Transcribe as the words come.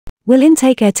Will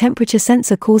intake air temperature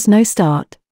sensor cause no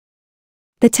start?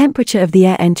 The temperature of the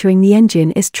air entering the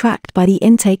engine is tracked by the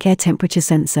intake air temperature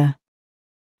sensor.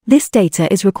 This data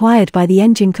is required by the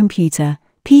engine computer,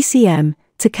 PCM,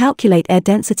 to calculate air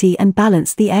density and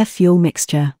balance the air-fuel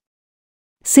mixture.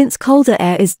 Since colder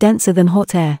air is denser than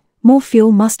hot air, more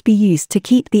fuel must be used to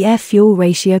keep the air-fuel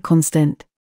ratio constant.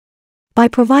 By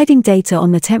providing data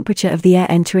on the temperature of the air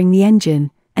entering the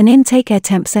engine, an intake air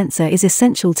temp sensor is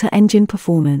essential to engine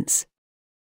performance.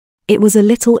 It was a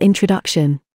little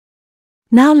introduction.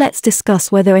 Now let's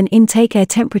discuss whether an intake air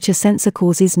temperature sensor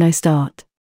causes no start.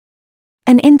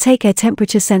 An intake air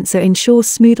temperature sensor ensures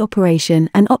smooth operation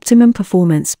and optimum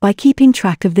performance by keeping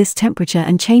track of this temperature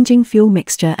and changing fuel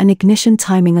mixture and ignition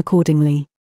timing accordingly.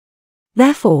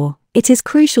 Therefore, it is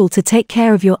crucial to take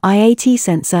care of your IAT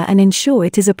sensor and ensure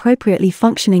it is appropriately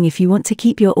functioning if you want to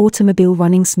keep your automobile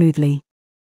running smoothly.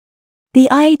 The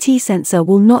IAT sensor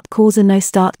will not cause a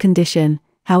no-start condition,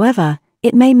 however,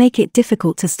 it may make it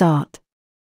difficult to start.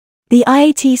 The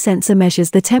IAT sensor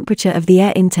measures the temperature of the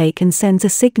air intake and sends a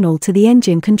signal to the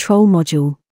engine control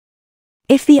module.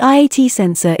 If the IAT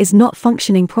sensor is not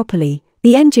functioning properly,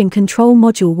 the engine control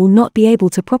module will not be able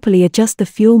to properly adjust the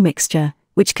fuel mixture,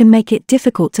 which can make it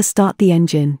difficult to start the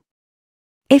engine.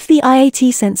 If the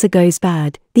IAT sensor goes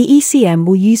bad, the ECM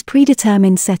will use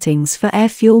predetermined settings for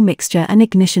air-fuel mixture and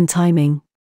ignition timing.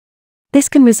 This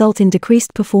can result in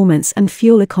decreased performance and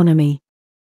fuel economy.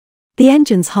 The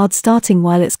engine's hard starting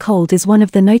while it's cold is one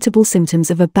of the notable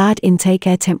symptoms of a bad intake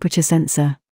air temperature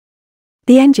sensor.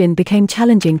 The engine became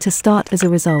challenging to start as a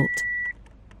result.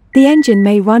 The engine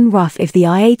may run rough if the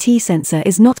IAT sensor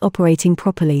is not operating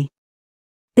properly.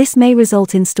 This may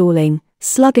result in stalling,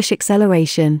 sluggish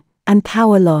acceleration, and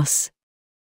power loss.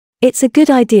 It's a good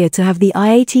idea to have the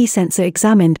IAT sensor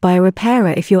examined by a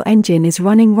repairer if your engine is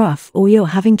running rough or you're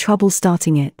having trouble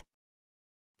starting it.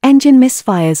 Engine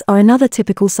misfires are another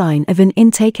typical sign of an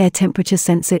intake air temperature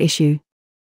sensor issue.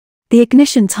 The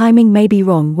ignition timing may be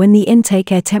wrong when the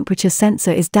intake air temperature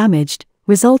sensor is damaged,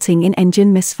 resulting in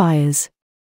engine misfires.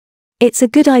 It's a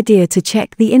good idea to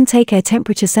check the intake air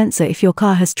temperature sensor if your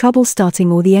car has trouble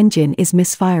starting or the engine is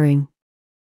misfiring.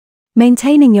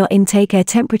 Maintaining your intake air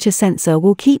temperature sensor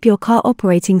will keep your car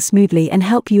operating smoothly and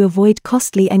help you avoid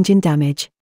costly engine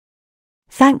damage.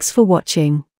 Thanks for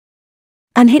watching.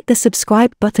 And hit the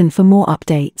subscribe button for more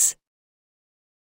updates.